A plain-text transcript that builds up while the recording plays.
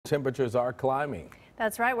temperatures are climbing.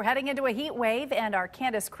 That's right. We're heading into a heat wave, and our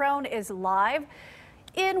Candace Crone is live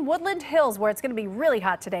in Woodland Hills, where it's going to be really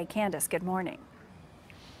hot today. Candace, good morning.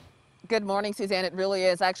 Good morning, Suzanne. It really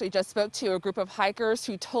is. I actually just spoke to a group of hikers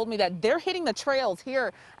who told me that they're hitting the trails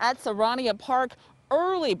here at Sarania Park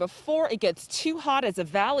early before it gets too hot, as a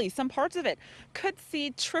valley, some parts of it could see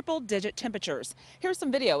triple-digit temperatures. Here's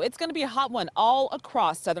some video. It's going to be a hot one all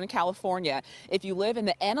across Southern California. If you live in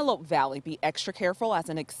the Antelope Valley, be extra careful, as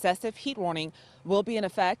an excessive heat warning will be in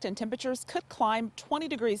effect, and temperatures could climb 20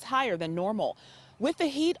 degrees higher than normal. With the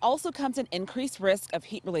heat also comes an increased risk of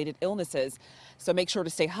heat-related illnesses. So make sure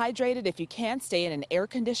to stay hydrated. If you can, stay in an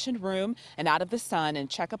air-conditioned room and out of the sun, and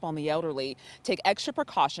check up on the elderly. Take extra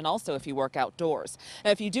precaution also if you work outdoors.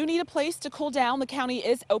 Now, if you do need a place to cool down, the county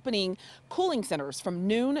is opening cooling centers from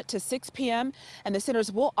noon to 6 p.m. and the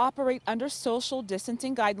centers will operate under social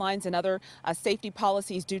distancing guidelines and other safety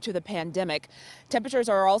policies due to the pandemic. Temperatures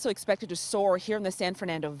are also expected to soar here in the San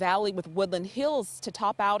Fernando Valley, with Woodland Hills to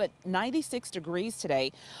top out at 96 degrees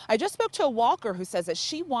today. I just spoke to a walker who says that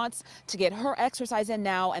she wants to get her exercise in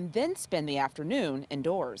now and then spend the afternoon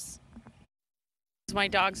indoors. My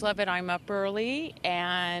dogs love it. I'm up early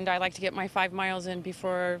and I like to get my 5 miles in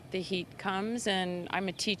before the heat comes, and I'm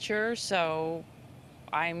a teacher, so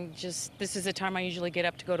this is the time I usually get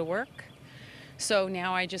up to go to work. So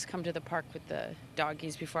now I just come to the park with the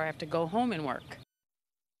doggies before I have to go home and work.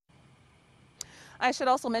 I should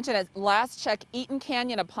also mention, at last check, Eaton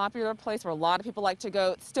Canyon, a popular place where a lot of people like to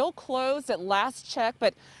go, it's still closed at last check,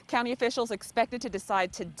 but county officials expected to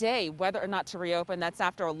decide today whether or not to reopen. That's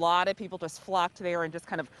after a lot of people just flocked there and just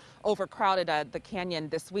kind of overcrowded the canyon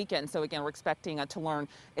this weekend. So again, we're expecting to learn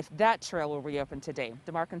if that trail will reopen today.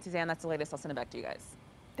 DeMark and Suzanne, that's the latest. I'll send it back to you guys.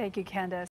 Thank you, Candace.